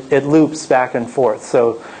it loops back and forth.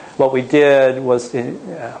 So what we did was,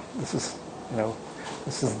 this is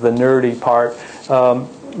the nerdy part.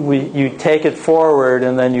 You take it forward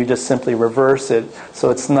and then you just simply reverse it. So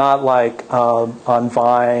it's not like on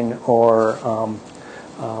Vine or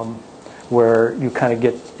where you kind of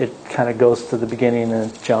get it kind of goes to the beginning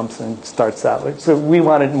and it jumps and starts that way. So we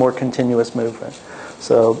wanted more continuous movement.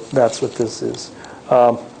 So that's what this is.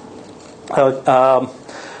 The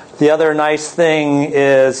other nice thing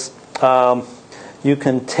is. You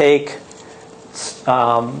can take,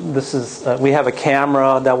 we have a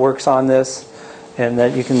camera that works on this, and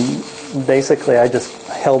that you can, basically I just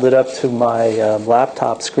held it up to my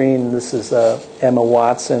laptop screen. This is Emma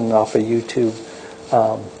Watson off a YouTube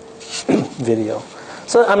video.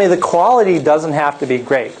 So, I mean, the quality doesn't have to be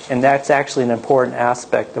great, and that's actually an important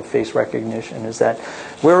aspect of face recognition, is that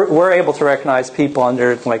we're able to recognize people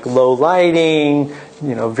under like low lighting,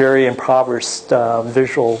 very impoverished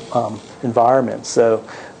visual environment. So,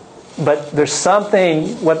 but there's something,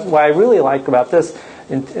 what I really like about this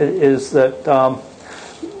is that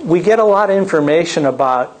we get a lot of information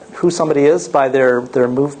about who somebody is by their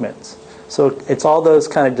movements. So it's all those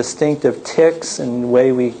kind of distinctive tics and the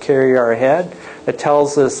way we carry our head that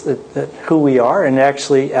tells us that who we are, and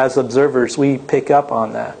actually as observers we pick up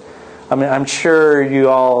on that. I mean, I'm sure you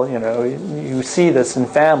all, you see this in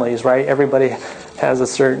families, right? Everybody has a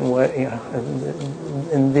certain way,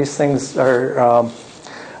 and these things are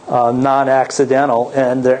non-accidental,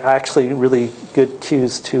 and they're actually really good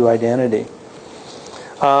cues to identity.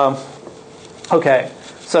 Okay,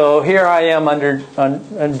 so here I am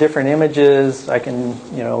on different images. I can,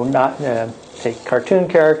 not take cartoon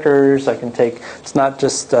characters. I can take, it's not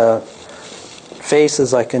just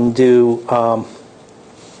faces. I can do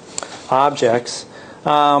objects,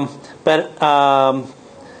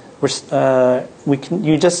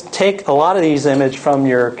 you just take a lot of these images from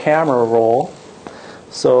your camera roll.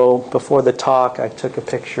 So before the talk, I took a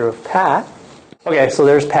picture of Pat. Okay, so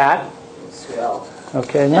there's Pat. Swell.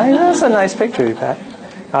 Okay, that's a nice picture, Pat.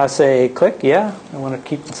 I'll say click. Yeah, I want to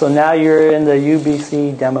keep. So now you're in the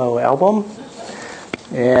UBC demo album,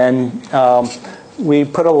 and we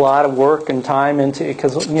put a lot of work and time into it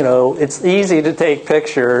because it's easy to take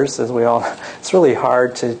pictures, as we all. It's really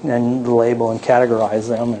hard to label and categorize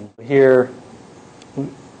them. And here,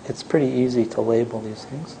 it's pretty easy to label these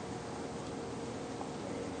things.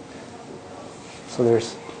 So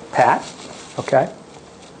there's Pat. Okay.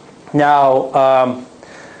 Now,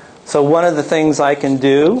 so one of the things I can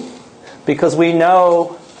do, because we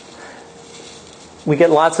know we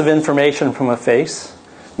get lots of information from a face.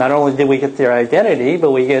 Not only do we get their identity,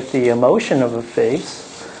 but we get the emotion of a face.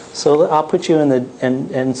 So I'll put you in the,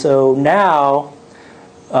 and so now,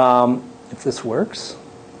 if this works,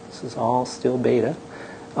 this is all still beta,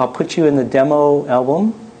 I'll put you in the demo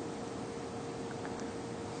album.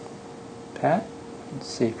 Pat, let's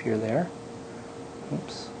see if you're there.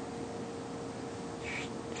 Oops.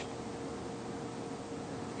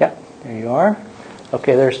 Yeah, there you are.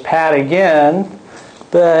 Okay, there's Pat again,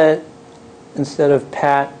 but instead of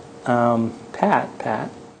Pat, Pat.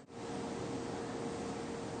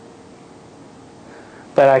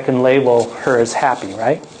 but I can label her as happy,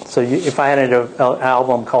 right? So if I had an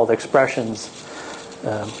album called Expressions,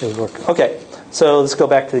 it would work. Okay, so let's go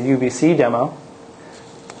back to the UBC demo.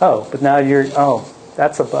 Oh, but now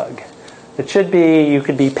that's a bug. It should be, you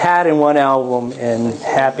could be Pat in one album and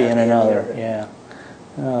happy in another. Yeah.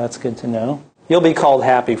 Oh, that's good to know. You'll be called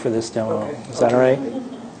Happy for this demo. Okay. Is that all right?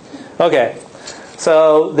 Okay.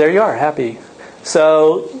 So there you are, Happy.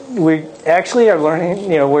 So we actually are learning,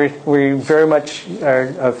 we very much are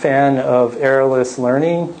a fan of errorless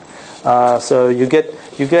learning. So you get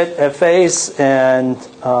a face and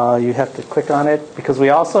you have to click on it, because we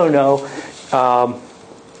also know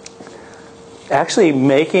actually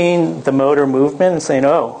making the motor movement and saying,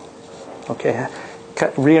 oh, okay,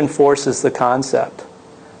 reinforces the concept.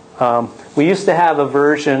 We used to have a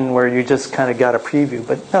version where you just kind of got a preview,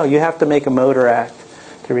 but no, you have to make a motor act.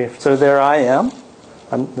 So there I am.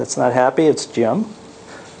 That's not Happy, it's Jim.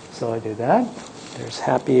 So I do that. There's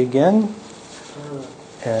Happy again.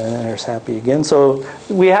 And then there's Happy again. So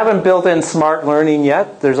we haven't built in smart learning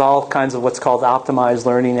yet. There's all kinds of what's called optimized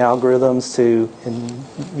learning algorithms and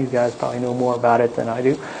you guys probably know more about it than I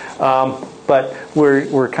do. But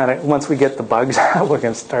we're kind of, once we get the bugs out, we're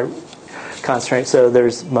going to start concentrating. So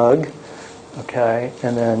there's Mug, okay,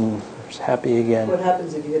 and then there's Happy again. What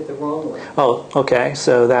happens if you hit the wrong one? Oh, okay,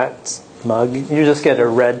 so that's Mug. You just get a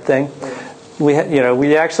red thing. We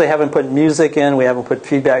actually haven't put music in. We haven't put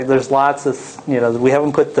feedback. There's lots of, we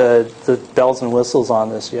haven't put the bells and whistles on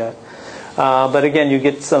this yet. But again, you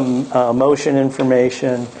get some motion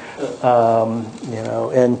information,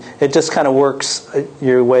 and it just kind of works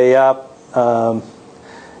your way up.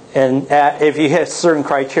 And if you hit certain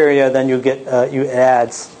criteria, then you get you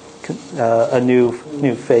add a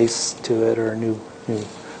new face to it, or a new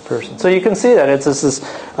person. So you can see that it's this.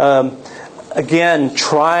 Again,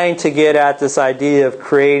 trying to get at this idea of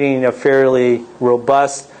creating a fairly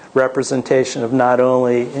robust representation of not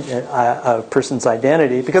only a person's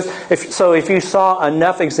identity, because if you saw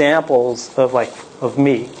enough examples of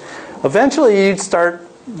me, eventually you'd start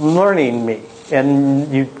learning me,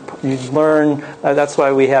 and you'd learn. That's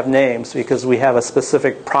why we have names, because we have a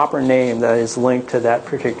specific proper name that is linked to that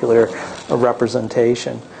particular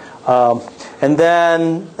representation, and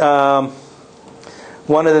then.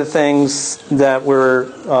 One of the things that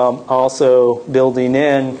we're also building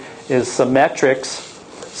in is some metrics,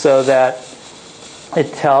 so that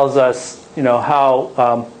it tells us,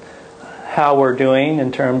 how we're doing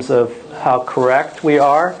in terms of how correct we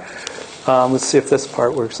are. Let's see if this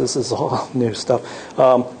part works. This is all new stuff.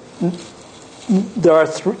 There are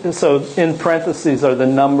so in parentheses are the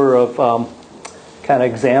number of kind of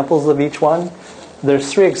examples of each one.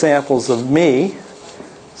 There's 3 examples of me.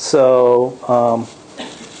 So.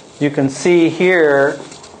 You can see here,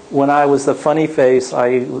 when I was the funny face,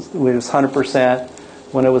 it was 100%.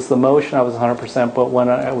 When it was the motion, I was 100%. But when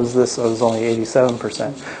I was this, I was only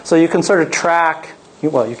 87%. So you can sort of track.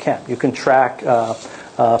 Well, you can't. You can track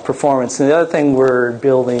performance. And the other thing we're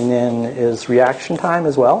building in is reaction time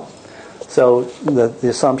as well. So the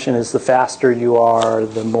assumption is the faster you are,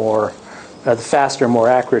 the faster, more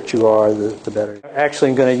accurate you are, the better.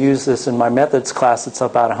 Actually, I'm going to use this in my methods class. It's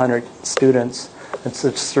about 100 students. It's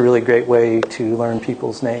just a really great way to learn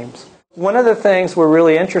people's names. One of the things we're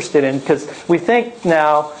really interested in, because we think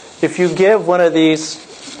now, if you give one of these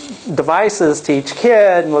devices to each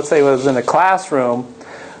kid, and let's say it was in a classroom,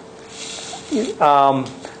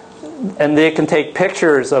 and they can take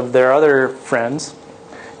pictures of their other friends,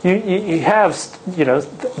 you have,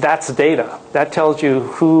 that's data. That tells you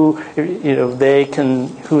who,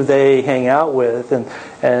 who they hang out with, and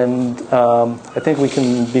I think we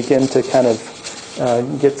can begin to kind of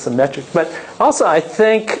get some metrics. But also, I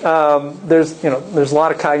think there's a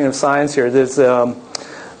lot of cognitive science here. There's the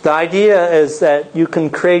idea is that you can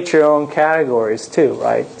create your own categories too,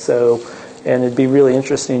 right? So, and it'd be really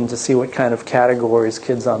interesting to see what kind of categories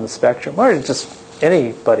kids on the spectrum, or just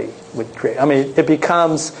anybody would create. I mean, it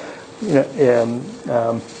becomes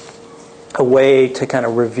a way to kind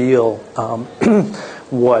of reveal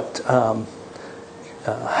what.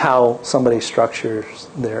 How somebody structures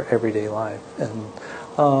their everyday life, and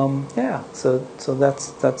so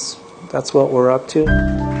that's what we're up to.